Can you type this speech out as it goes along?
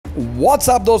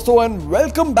WhatsApp दोस्तों and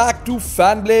welcome back to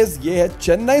FanBlaze। ये है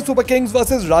Chennai super Kings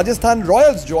versus Rajasthan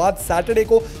Royals जो आज सैटरडे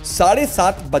को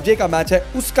 7:30 बजे का मैच है,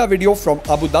 उसका वीडियो फ्रॉम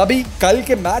अबू धाबी। कल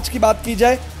के मैच की बात की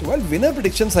जाए तो विनर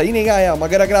प्रेडिक्शन सही नहीं आया,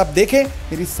 मगर अगर आप देखें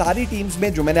मेरी सारी टीम्स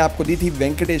में जो मैंने आपको दी थी,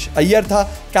 वेंकटेश अय्यर था,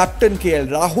 कैप्टन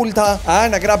KL राहुल था,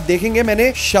 एंड अगर आप देखेंगे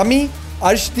मैंने शमी,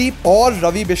 अर्शदीप और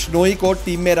रवि बिश्नोई को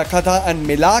टीम में रखा था एंड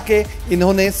मिला के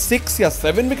इन्होंने 6 या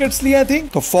 7 विकेट्स लिए थी।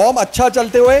 तो फॉर्म अच्छा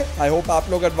चलते हुए आई होप आप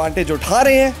लोग एडवांटेज उठा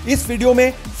रहे हैं। इस वीडियो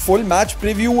में full match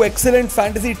preview, excellent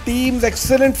fantasy teams,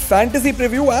 excellent fantasy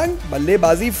preview and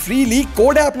बल्लेबाजी फ्री लीग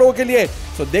कोड है आप लोगों के लिए।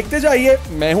 तो देखते जाइए,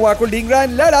 मैं हूं आकुल Dhingra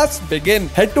and let us begin.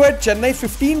 Head to head Chennai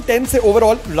 15-10 से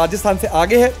ओवरऑल राजस्थान से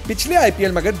आगे है। पिछले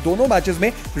आईपीएल मगर दोनों मैचेस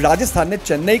में राजस्थान ने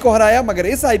चेन्नई को हराया, मगर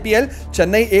इस आईपीएल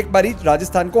चेन्नई एक बारी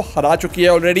राजस्थान को हरा चुकी है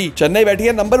ऑलरेडी। चेन्नई बैठी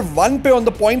है नंबर 1 पे on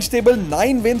the points table,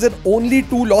 9 wins and only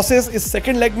 2 losses. इस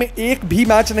सेकंड लेग में एक भी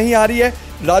मैच नहीं हारी है।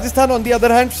 Rajasthan on the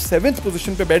other hand 7th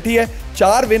position पे बैठी है,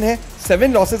 4 विन है,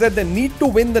 7 losses and they need to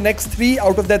win the next 3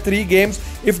 out of their 3 games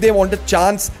if they want a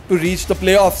chance to reach the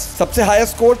playoffs. सबसे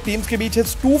हाईएस्ट स्कोर टीम्स के बीच है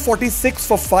 246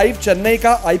 for 5 Chennai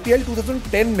का IPL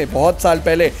 2010 में, बहुत साल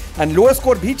पहले, एंड लोएस्ट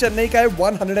स्कोर भी चेन्नई का है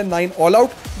 109 ऑल आउट,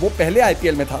 वो पहले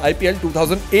आईपीएल में था, आईपीएल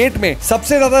 2008 में।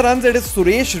 सबसे ज्यादा runs it is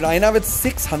Suresh Raina with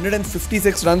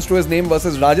 656 runs to his name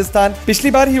versus Rajasthan.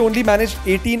 पिछली बार ही only managed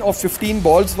 18 of 15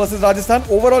 balls versus Rajasthan.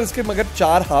 Overall इसके मगर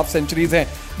 4 हाफ सेंचुरीज हैं।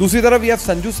 दूसरी तरफ we have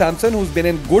Sanju Samson who's been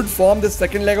in good form this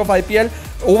second leg of IPL.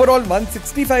 Overall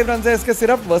 165 run है इसके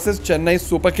सिर्फ versus Chennai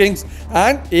super Kings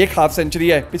and एक हाफ सेंचुरी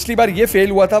है। पिछली बार ये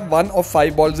फेल हुआ था, 1 of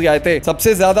 5 बॉल्स ही आए थे।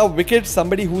 सबसे ज्यादा wicket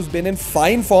somebody who's been in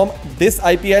fine form this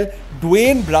IPL,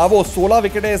 Dwayne Bravo 16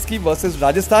 wicket है इसकी वर्सेस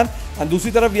राजस्थान। एंड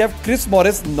दूसरी तरफ we have Chris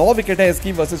Morris, 9 wicket है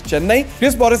इसकी वर्सेस चेन्नई।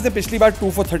 क्रिस मॉरिस ने पिछली बार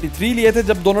 2 for 33 लिए थे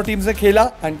जब दोनों टीम्स ने खेला,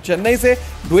 एंड चेन्नई से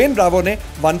ड्वेन ब्रावो ने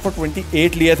 1 for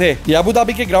 28 लिए थे। ये अबू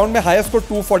धाबी के ग्राउंड में हाईएस्ट स्कोर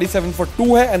 247 for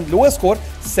 2 है and lowest score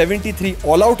 73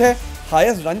 all out है।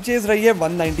 हाईएस्ट रन चेज रही है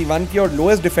 191 की और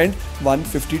लोएस्ट डिफेंड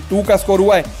 152 का स्कोर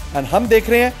हुआ है। एंड हम देख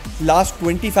रहे हैं last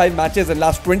 25 matches and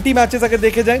last 20 matches अगर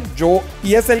देखे जाएं जो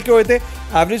ESL के हुए थे,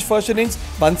 एवरेज फर्स्ट इनिंग्स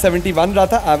 171 रहा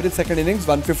था, average second innings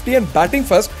 150 and batting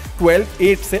first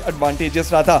 12-8 से एडवांटेजेस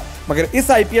रहा था। मगर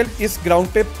इस आईपीएल इस ग्राउंड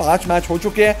पे 5 मैच हो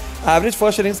चुके हैं, एवरेज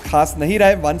फर्स्ट इनिंग्स खास नहीं रहा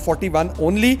है, 141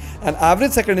 only, and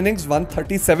average second innings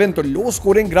 137, तो low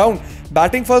scoring ground.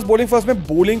 Batting first, bowling first में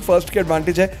बॉलिंग फर्स्ट की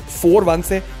एडवांटेज है 4-1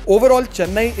 से। ओवरऑल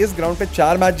चेन्नई इस ग्राउंड पे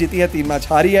 4 मैच जीती है, 3 मैच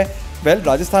हारी है। Well,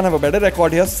 Rajasthan have a better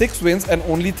record here, 6 wins and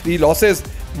only 3 losses.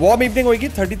 Warm evening होगी,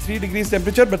 33 डिग्रीज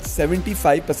टेम्परेचर बट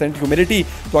 75% ह्यूमिडिटी।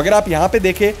 तो अगर आप यहाँ पे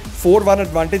देखें 4-1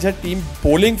 एडवांटेज है टीम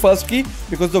बॉलिंग फर्स्ट की,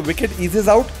 बिकॉज द विकेट ईजेस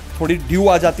आउट, थोड़ी ड्यू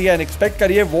आ जाती है एंड एक्सपेक्ट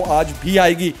करिए वो आज भी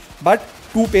आएगी। बट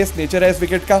 2 पेस नेचर है इस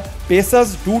विकेट का,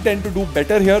 pacers do tend to do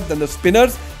better here then the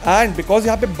spinners, and because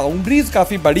यहाँ पे बाउंड्रीज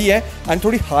काफी बड़ी है एंड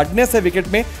थोड़ी हार्डनेस है विकेट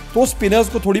में, तो स्पिनर्स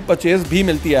को थोड़ी परचेज भी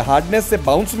मिलती है। हार्डनेस से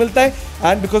बाउंस मिलता है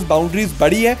एंड बिकॉज बाउंड्रीज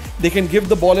बड़ी है they can give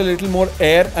the ball a little more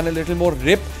air and a little more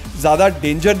rib. ज्यादा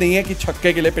डेंजर नहीं है कि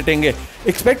छक्के के लिए पिटेंगे।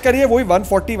 एक्सपेक्ट करिए वही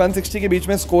 140-160 के बीच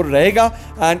में स्कोर रहेगा।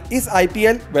 एंड इस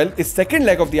आईपीएल, वेल, इस second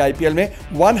leg of the IPL में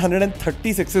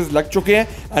 136 लग चुके हैं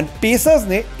एंड पेसर्स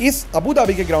ने इस अबू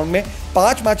धाबी के ग्राउंड में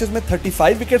 5 मैचेस में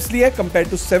 35 विकेट्स लिए compare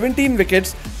to 17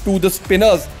 wickets to the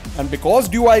spinners. And because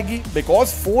due आएगी, बिकॉज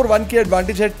 4-1 की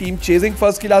एडवांटेज है टीम चेजिंग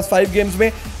फर्स्ट की लास्ट 5 गेम्स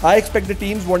में, I expect the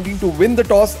teams wanting to win the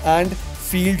toss and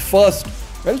field first.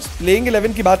 Well, playing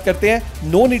 11 की बात करते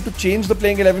हैं, no need to change the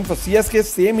playing 11 for CSK,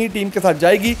 same he team के साथ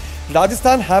जाएगी।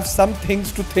 Rajasthan have some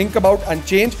things to think about and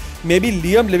change. May be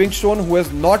Liam Livingstone who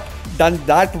has not done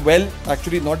that well,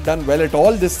 actually not done well at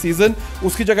all this season,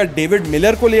 उसकी जगह David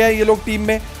Miller को ले आए ये लोग टीम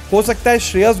में। हो सकता है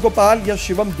श्रेयस गोपाल या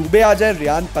शिवम दुबे आ जाए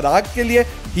रियान पराग के लिए,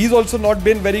 he is also not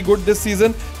been very good this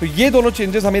season. तो ये दोनों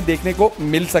चेंजेस हमें देखने को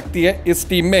मिल सकती है इस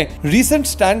टीम में। रीसेंट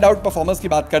स्टैंड आउट परफॉर्मेंस की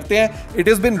बात करते हैं, it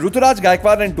is been Ruturaj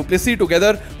Gaikwad and du Plessis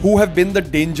together who have been the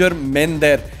danger main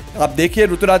there. आप देखिए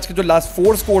ऋतुराज के जो लास्ट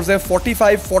 4 स्कोर्स हैं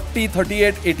 45, 40,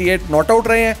 38, 88 नॉट आउट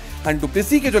रहे हैं, एंड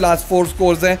डुप्लेसी के जो लास्ट 4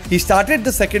 स्कोर्स हैं, he started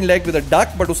the second leg with a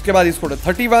duck, but उसके बाद he scored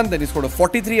 31, then he scored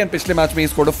 43 and पिछले मैच में he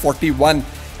scored 41.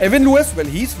 Evan Lewis, well,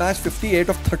 he smashed 58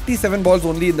 of 37 balls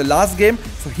only in the last game,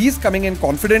 so he's coming in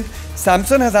confident.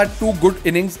 Samson has had 2 good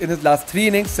innings in his last 3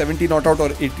 innings, 70 not out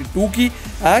और 82 की,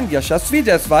 and Yashasvi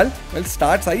Jaiswal, well,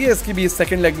 starts आई है इसकी भी इस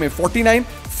second leg में 49,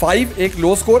 5 एक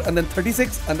low score and then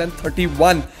 36 and then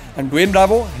 31. And Dwayne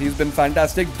Bravo he is been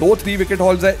fantastic. 2 3 wicket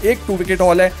halls है, 1 2 wicket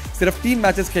haul है, सिर्फ 3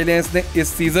 मैचेस खेले हैं इसने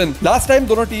इस सीजन। लास्ट टाइम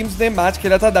दोनों टीम्स ने मैच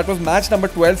खेला था, that was match number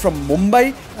 12 from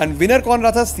Mumbai and winner कौन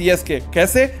रहा था? CSK।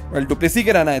 कैसे? वेल डुप्लेसी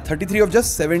के रहना है 33 ऑफ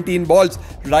जस्ट 17 बॉल्स,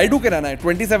 राइडू के रहना है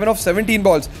 27 ऑफ 17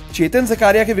 बॉल्स, चेतन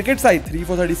सकारिया के wicket I 3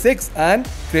 for 36 and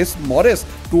Chris Morris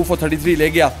 2 for 33 ले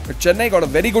गया। Chennai got a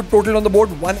very good total on the board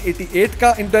 188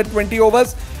 का इंटर 20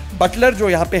 ओवर्स। बटलर जो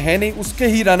यहाँ पे है नहीं, उसके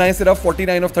ही रन आए सिर्फ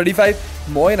 49 ऑफ 35।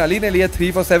 मोइन अली ने लिए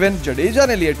 3 for 7, जडेजा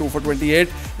ने लिए 2 for 28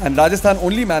 and Rajasthan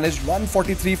only managed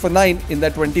 143 for 9 in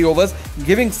that 20 overs,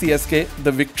 giving CSK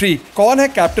the victory. कौन है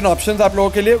कैप्टन ऑप्शंस आप लोगों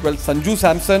के लिए? Well Sanju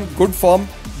Samson, good form,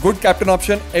 good captain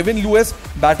option. Evin Louis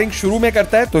batting शुरू में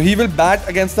करता है तो he will bat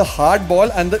against the hard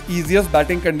ball and the easiest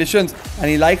batting conditions and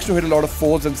he likes to hit a lot of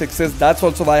 4s and 6s, that's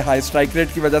also why high strike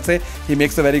rate की वजह से he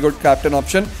makes a very good captain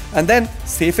option. And then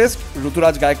safest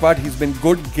Ruturaj Gaikwad, he is been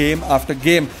good game after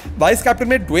game. Vice captain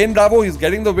में Dwayne Bravo, he is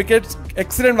getting the wickets,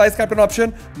 excellent vice captain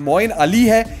option. Moin Ali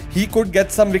है, he could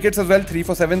get some wickets as well, 3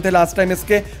 for 7 थे last time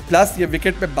इसके, plus ये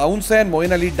wicket पे bounce है and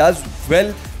Moin Ali does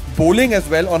well bowling as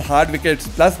well on hard wickets,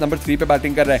 plus number 3 पे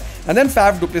batting कर रहे हैं। And then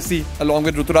Faf du Plessis along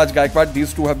with Ruturaj Gaikwad,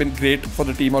 these two have been great for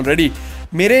the team already.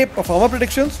 मेरे performer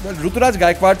predictions, well, Ruturaj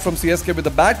Gaikwad from CSK with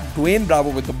the bat, Dwayne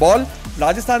Bravo with the ball,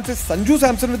 Rajasthan से Sanju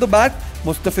Samson with the bat,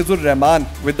 Mustafizur Rahman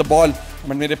with the ball.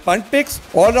 मेरे punt pics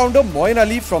allrounder Moin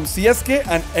Ali from CSK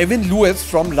and Evin Louis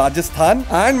from Rajasthan.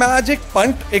 And मैं आज एक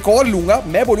punt एक और लूंगा,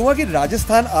 मैं बोलूंगा कि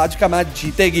राजस्थान आज का मैच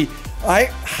जीतेगी। आई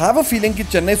हैव अ फीलिंग कि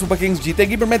चेन्नई सुपर किंग्स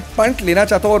जीतेगी, पर मैं पंट लेना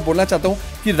चाहता हूं और बोलना चाहता हूं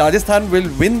कि Rajasthan will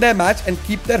win there match and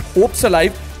keep their hopes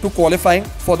alive to qualifying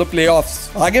for the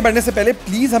playoffs. आगे बढ़ने से पहले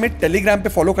प्लीज हमें टेलीग्राम पे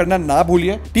फॉलो करना ना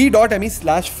भूलिए,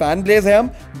 t.me/fanblaze है हम।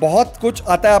 बहुत कुछ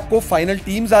आता है आपको, फाइनल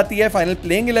टीम्स आती है, फाइनल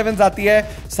प्लेइंग 11 आती है,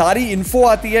 सारी इन्फो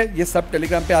आती है, ये सब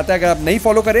टेलीग्राम पे आता है। अगर आप नहीं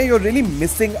फॉलो करें, you are really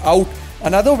missing out.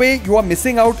 Another way you are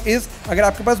missing out is अगर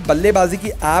आपके पास बल्लेबाजी की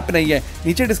ऐप नहीं है,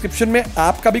 नीचे डिस्क्रिप्शन में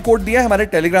ऐप का भी कोड दिया है, हमारे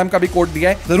टेलीग्राम का भी कोड दिया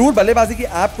है, जरूर बल्लेबाजी की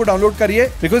ऐप को डाउनलोड करिए,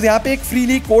 बिकॉज यहाँ पे एक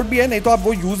फ्रीली कोड भी है, नहीं तो आप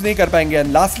वो यूज नहीं कर पाएंगे।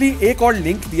 एंड लास्टली एक और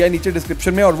लिंक दिया है नीचे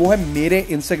डिस्क्रिप्शन में और वो है मेरे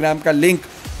इंस्टाग्राम का लिंक।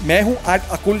 मैं हूं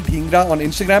 @akulDhingra ऑन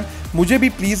इंस्टाग्राम, मुझे भी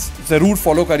प्लीज जरूर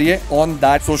फॉलो करिए on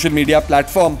that social media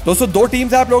platform. दोस्तों 2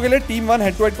 टीम्स है आप लोगों के लिए। Team 1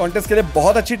 head to head contest के लिए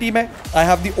बहुत अच्छी टीम है। I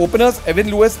have the openers Evin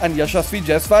Louis and यशस्वी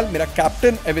जायसवाल, मेरा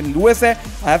कैप्टन एविन लुइस है।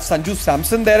 I have Sanju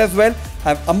Samson there as well, I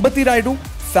have Ambati Rayudu,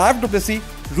 Faf du Plessis,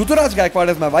 Ruturaj Gaikwad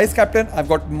as my vice captain, I have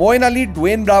got Moin Ali,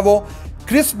 Dwayne Bravo,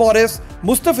 Chris Morris,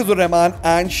 Mustafizur Rahman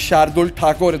and Shardul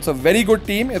Thakur. It's a very good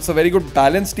team, it's a very good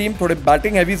balance team. थोड़े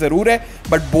batting heavy जरूर है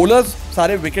but bowlers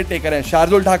सारे wicket taker हैं,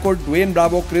 Shardul Thakur, Dwayne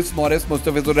Bravo, Chris Morris,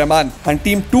 Mustafizur Rahman. And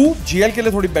team 2 GL के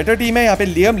लिए थोड़ी better team है। यहाँ पे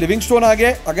लियम लिविंगस्टोन आ गया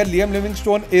है, अगर Liam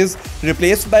Livingstone is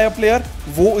replaced by a player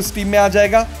वो इस टीम में आ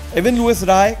जाएगा। एविन लुइस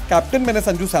रहा है कैप्टन, मैंने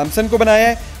संजू सैमसन को बनाया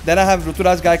है। Then I have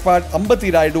Ruturaj Gaikwad,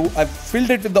 Ambati Rayudu. I've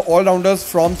filled it with the all-rounders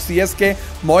from CSK,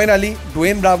 Moin Ali,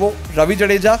 Dwayne Bravo, Ravi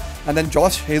Jadeja, and then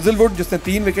Josh Hazelwood, जिसने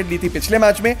 3 विकेट ली थी पिछले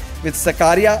मैच में, with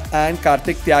Sakaria and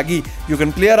Kartik Tyagi. You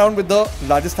can play around with the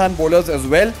Rajasthan bowlers as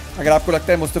well. अगर आपको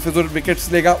लगता है Mustafizur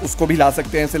wickets लेगा, उसको भी ला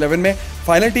सकते हैं इस 11 में।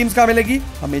 फाइनल टीम्स कहाँ मिलेगी?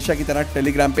 हमेशा की तरह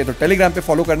टेलीग्राम पे, तो टेलीग्राम पे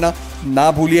फॉलो करना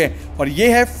ना भूलिए। और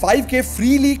ये है 5K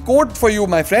freely code for you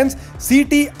my friends,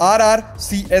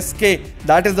 CTRRCSK,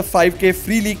 that is the 5K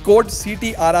freely code,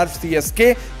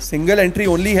 CTRRCSK, single entry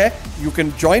only है, you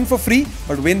can join for free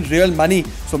but win real money,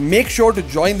 so make sure to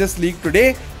join this league today.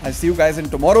 I'll see you guys in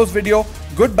tomorrow's video.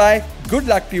 Goodbye, good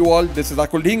luck to you all. This is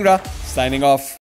Akul Dhingra signing off.